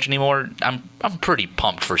games that much anymore. I'm pretty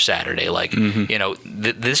pumped for Saturday. Like,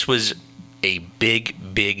 this was a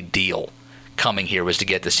big deal. Coming here was to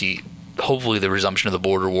get to see, hopefully, the resumption of the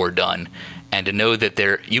border war done, and to know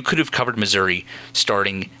that you could have covered Missouri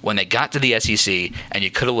starting when they got to the SEC, and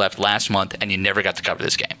you could have left last month, and you never got to cover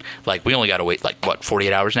this game. Like, we only got to wait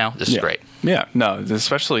 48 hours now. This is great. Yeah, no,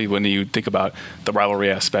 especially when you think about the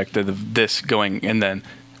rivalry aspect of this going, and then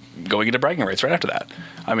going into bragging rights right after that.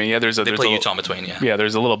 I mean, there's Utah in between. Yeah,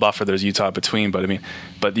 there's a little buffer. There's Utah in between,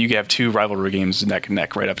 but you have two rivalry games neck and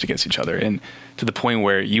neck right up against each other, and to the point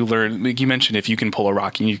where you learn. Like you mentioned, if you can pull a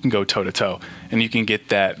Rocky, you can go toe to toe, and you can get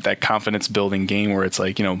that confidence building game where it's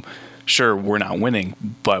like, sure, we're not winning,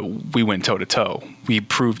 but we went toe to toe. We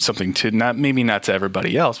proved something to not to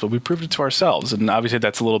everybody else, but we proved it to ourselves, and obviously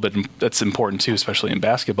that's important too, especially in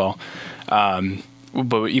basketball.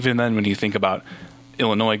 But even then, when you think about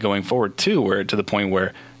Illinois going forward too, where to the point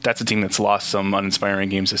where that's a team that's lost some uninspiring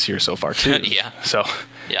games this year so far too. Yeah. So,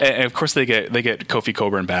 yeah. And of course they get Kofi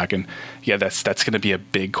Coburn back, and that's going to be a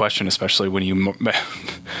big question, especially when you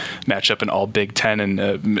match up an all Big Ten and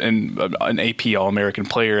an AP All American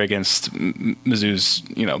player against Mizzou's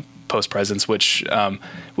post presence, which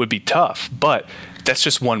would be tough. But that's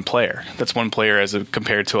just one player. That's one player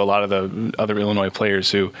compared to a lot of the other Illinois players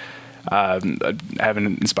who. Haven't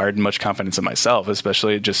inspired much confidence in myself,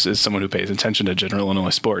 especially just as someone who pays attention to general Illinois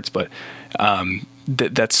sports. But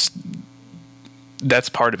that's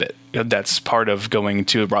part of it. That's part of going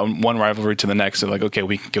to one rivalry to the next. So like, okay,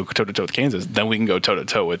 we can go toe to toe with Kansas, then we can go toe to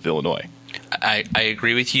toe with Illinois. I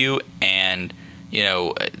agree with you, and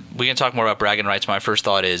we can talk more about bragging rights. My first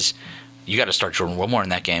thought is you got to start Jordan Wilmore in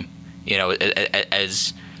that game.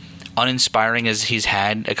 As uninspiring as he's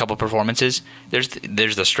had a couple of performances, there's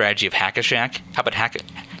the strategy of Hack-a-Shack. How about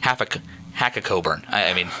Hack-a-Coburn?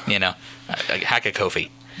 I mean, Hack-a-Kofi.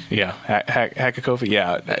 Yeah, Hack-a-Kofi.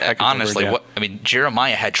 Yeah. Honestly,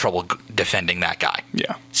 Jeremiah had trouble defending that guy.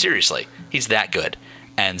 Yeah. Seriously, he's that good,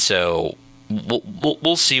 and so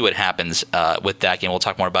we'll see what happens with that game. We'll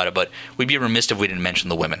talk more about it, but we'd be remiss if we didn't mention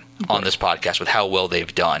the women on this podcast with how well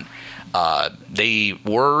they've done. They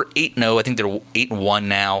were 8-0. I think they're 8-1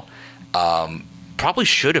 now. Probably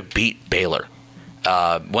should have beat Baylor.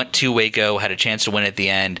 Went to Waco, had a chance to win at the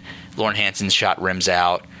end. Lauren Hansen's shot rims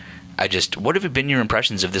out. What have been your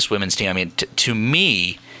impressions of this women's team? I mean, to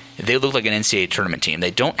me, they look like an NCAA tournament team.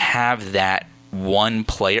 They don't have that one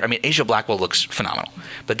player. I mean, Asia Blackwell looks phenomenal,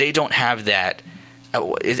 but they don't have that.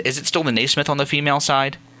 Is it still the Naismith on the female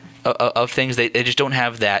side of things? They just don't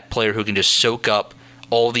have that player who can just soak up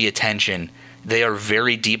all the attention. They are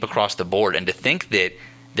very deep across the board, and to think that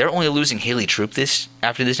they're only losing Haley Troop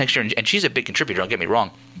after this next year, and she's a big contributor, don't get me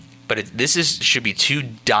wrong, but should be two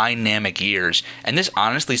dynamic years, and this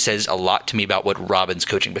honestly says a lot to me about what Robin's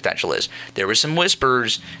coaching potential is. There were some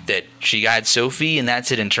whispers that she got Sophie, and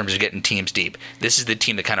that's it in terms of getting teams deep. This is the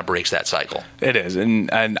team that kind of breaks that cycle. It is, and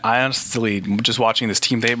I honestly, just watching this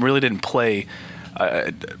team, they really didn't play.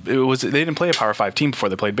 They didn't play a Power 5 team before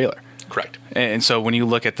they played Baylor. Correct. And so when you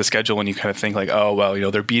look at the schedule and you kind of think like, oh,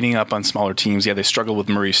 well, they're beating up on smaller teams. Yeah, they struggled with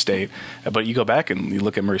Murray State. But you go back and you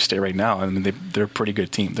look at Murray State right now, I mean, they're a pretty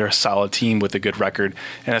good team. They're a solid team with a good record.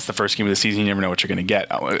 And that's the first game of the season. You never know what you're going to get,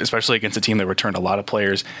 especially against a team that returned a lot of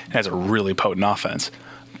players and has a really potent offense.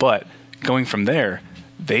 But going from there,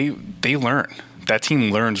 they learn. That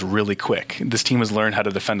team learns really quick. This team has learned how to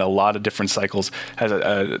defend a lot of different cycles, has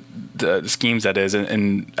schemes, that is,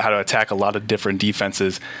 and how to attack a lot of different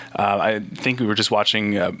defenses. I think we were just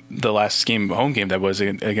watching the last home game that was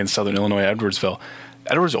against Southern Illinois, Edwardsville.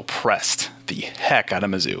 Edwardsville pressed the heck out of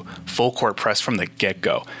Mizzou. Full court press from the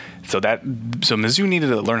get-go. So Mizzou needed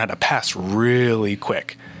to learn how to pass really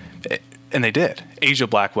quick. And they did. Asia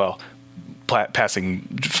Blackwell passing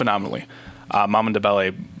phenomenally. Mama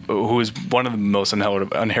DeBelle, who is one of the most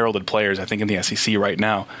unheralded players, I think, in the SEC right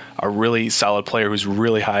now, a really solid player who's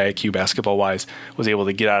really high IQ basketball-wise, was able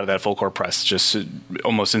to get out of that full-court press just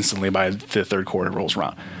almost instantly by the third quarter rolls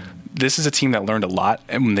around. This is a team that learned a lot,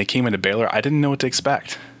 and when they came into Baylor, I didn't know what to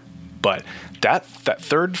expect. But that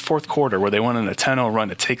third, fourth quarter where they went on a 10-0 run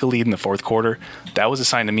to take a lead in the fourth quarter, that was a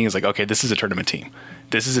sign to me. It's like, okay, this is a tournament team.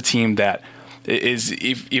 This is a team that is,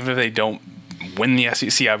 even if they don't win the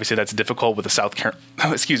SEC, obviously that's difficult with the South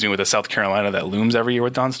Carolina that looms every year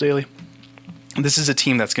with Don Staley. This is a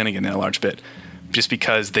team that's going to get in a large bit just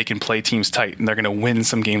because they can play teams tight and they're going to win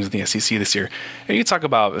some games in the SEC this year. And you talk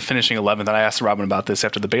about finishing 11th, and I asked Robin about this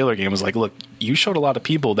after the Baylor game. I was like, look, you showed a lot of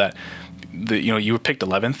people that you were picked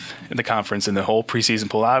 11th in the conference in the whole preseason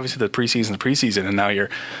poll. Obviously, the preseason, and now you're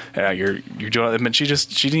doing it. But she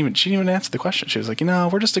didn't even answer the question. She was like,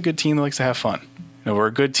 we're just a good team that likes to have fun. We're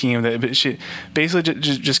a good team. That she basically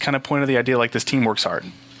just kind of pointed the idea like this team works hard.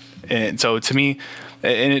 And so to me,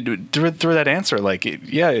 through that answer,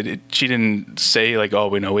 she didn't say like, oh,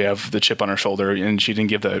 we know we have the chip on our shoulder, and she didn't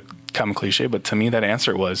give the common cliche. But to me, that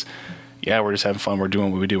answer was, yeah, we're just having fun. We're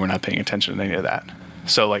doing what we do. We're not paying attention to any of that.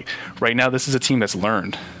 So right now, this is a team that's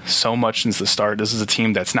learned so much since the start. This is a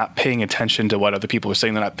team that's not paying attention to what other people are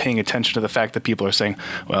saying. They're not paying attention to the fact that people are saying,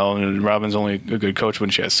 well, Robin's only a good coach when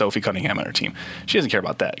she has Sophie Cunningham on her team. She doesn't care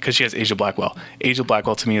about that because she has Asia Blackwell. Asia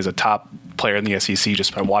Blackwell, to me, is a top player in the SEC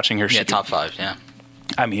just by watching her. Yeah, top 5, yeah.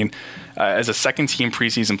 I mean, as a second-team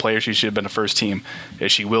preseason player, she should have been a first team,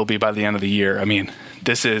 as she will be by the end of the year. I mean,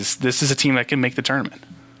 this is a team that can make the tournament.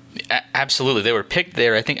 Absolutely. They were picked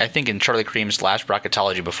there, I think in Charlie Cream's last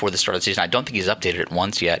bracketology before the start of the season. I don't think he's updated it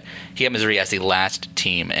once yet. He had Missouri as the last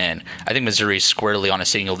team, and I think Missouri's squarely on a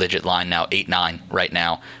single-digit line now, 8-9 right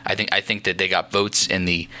now. I think that they got votes in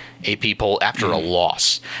the AP poll after a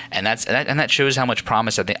loss, and that shows how much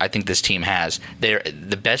promise I think this team has. They're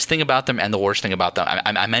the best thing about them and the worst thing about them.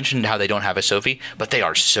 I mentioned how they don't have a Sophie, but they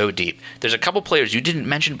are so deep. There's a couple players you didn't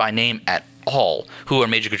mention by name at all who are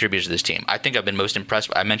major contributors to this team. I think I've been most impressed.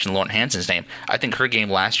 I mentioned Lauren Hansen's name. I think her game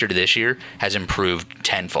last year to this year has improved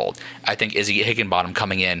tenfold. I think Izzy Higginbottom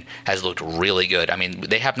coming in has looked really good. I mean,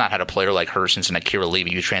 they have not had a player like her since Akira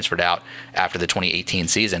Levy, who transferred out after the 2018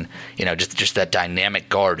 season. Just that dynamic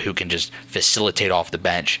guard who can just facilitate off the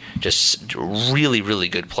bench. Just really, really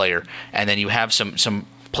good player. And then you have some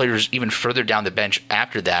players even further down the bench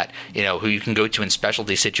after that, who you can go to in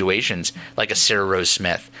specialty situations, like a Sarah Rose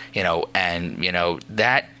Smith, and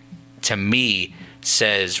that to me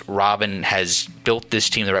says Robin has built this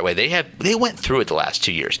team the right way. They went through it the last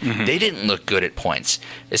 2 years. Mm-hmm. They didn't look good at points,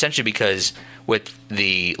 essentially because with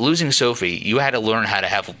the losing Sophie, you had to learn how to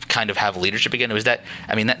have leadership again. It was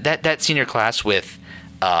that senior class with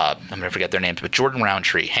I'm going to forget their names, but Jordan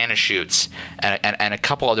Roundtree, Hannah Schutz, and a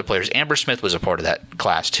couple other players. Amber Smith was a part of that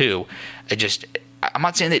class too. I'm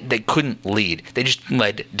not saying that they couldn't lead. They just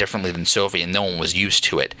led differently than Sophie, and no one was used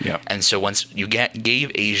to it. Yep. And so once you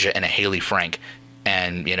gave Asia and a Haley Frank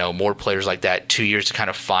and more players like that 2 years to kind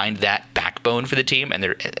of find that backbone for the team, and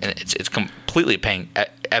it's completely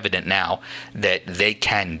evident now that they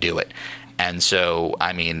can do it. And so,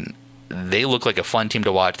 I mean, they look like a fun team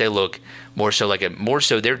to watch. They look more so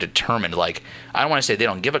they're determined. Like, I don't want to say they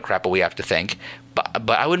don't give a crap what we have to think, but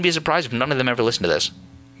I wouldn't be surprised if none of them ever listen to this.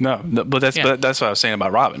 No, but that's what I was saying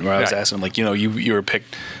about Robin, where I was asking, you were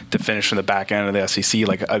picked to finish from the back end of the SEC.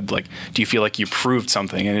 Do you feel like you proved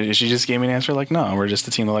something? And she just gave me an answer like, no, we're just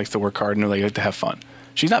a team that likes to work hard and like to have fun.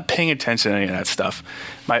 She's not paying attention to any of that stuff,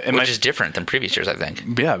 which is different than previous years, I think.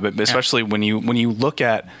 Yeah, but especially when you look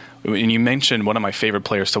at. And you mentioned one of my favorite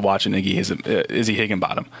players to watch in Iggy is Izzy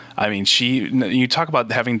Higginbottom. I mean, you talk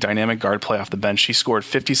about having dynamic guard play off the bench. She scored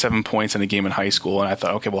 57 points in a game in high school, and I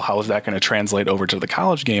thought, okay, well, how is that going to translate over to the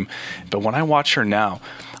college game? But when I watch her now,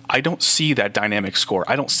 I don't see that dynamic score.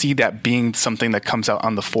 I don't see that being something that comes out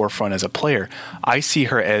on the forefront as a player. I see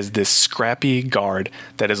her as this scrappy guard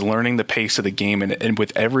that is learning the pace of the game, and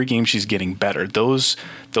with every game she's getting better. Those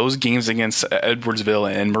games against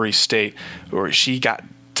Edwardsville and Murray State, where she got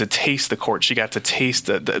to taste the court. She got to taste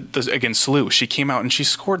against SLU. She came out and she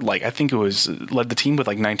scored led the team with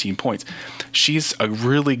 19 points. She's a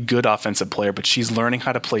really good offensive player, but she's learning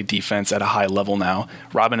how to play defense at a high level now.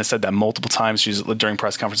 Robin has said that multiple times. She's during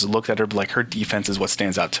press conferences looked at her like her defense is what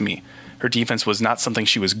stands out to me. Her defense was not something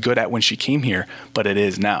she was good at when she came here, but it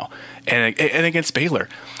is now. And against Baylor,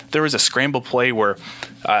 there was a scramble play where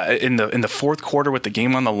in the fourth quarter with the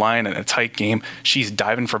game on the line and a tight game, she's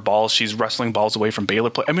diving for balls. She's wrestling balls away from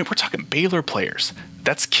Baylor players. I mean, we're talking Baylor players.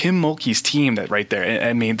 That's Kim Mulkey's team that right there.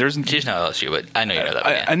 I mean, she's not LSU, but I know you know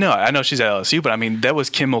that. I know she's at LSU, but I mean, that was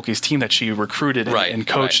Kim Mulkey's team that she recruited and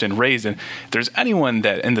coached and raised. And if there's anyone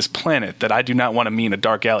that in this planet that I do not want to meet in a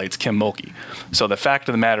dark alley, it's Kim Mulkey. So the fact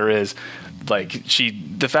of the matter is,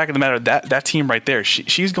 that team right there,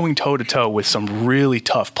 she's going toe to toe with some really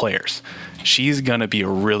tough players. She's gonna be a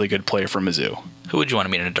really good player for Mizzou. Who would you want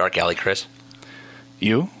to meet in a dark alley, Chris?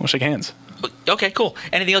 You? We'll shake hands. Okay, cool.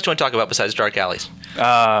 Anything else you want to talk about besides dark alleys?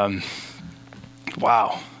 Wow,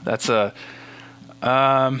 that's a.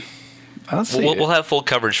 Let's see. We'll have full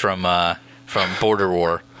coverage from Border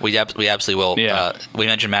War. We absolutely will. Yeah. We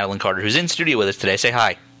mentioned Madeline Carter, who's in studio with us today. Say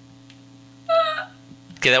hi.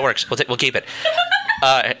 Okay, that works. We'll keep it.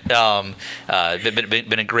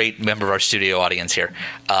 Been a great member of our studio audience here.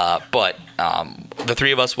 But the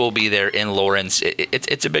three of us will be there in Lawrence.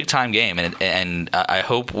 It's a big time game, and I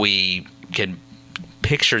hope we can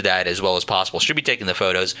picture that as well as possible. Should be taking the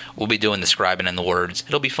photos. We'll be doing the scribing and the words.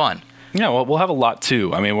 It'll be fun. Yeah, well, we'll have a lot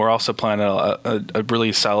too. I mean, we're also planning a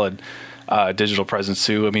really solid digital presence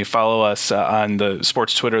too. I mean, follow us on the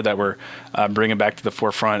sports Twitter that we're bringing back to the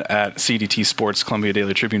forefront at CDT Sports, Columbia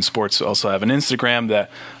Daily Tribune Sports. We also have an Instagram that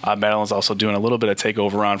Madeline's also doing a little bit of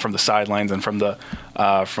takeover on from the sidelines and from the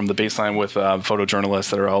baseline with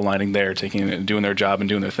photojournalists that are all lining there, doing their job and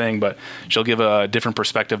doing their thing. But she'll give a different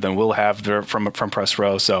perspective than we'll have there from press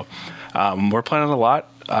row. So we're planning a lot.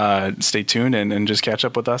 Stay tuned and just catch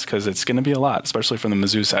up with us because it's going to be a lot, especially from the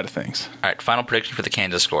Mizzou side of things. All right, final prediction for the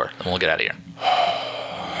Kansas score, and we'll get out of here.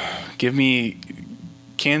 Give me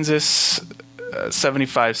Kansas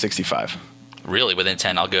 75-65. Really, within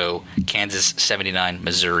 10, I'll go Kansas 79,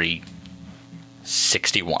 Missouri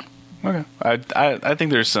 61. Okay, I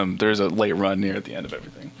think there's a late run near at the end of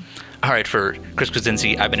everything. All right, for Chris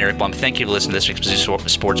Kwiecinski, I've been Eric Blum. Thank you for listening to this week's Mizzou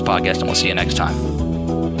Sports Podcast, and we'll see you next time.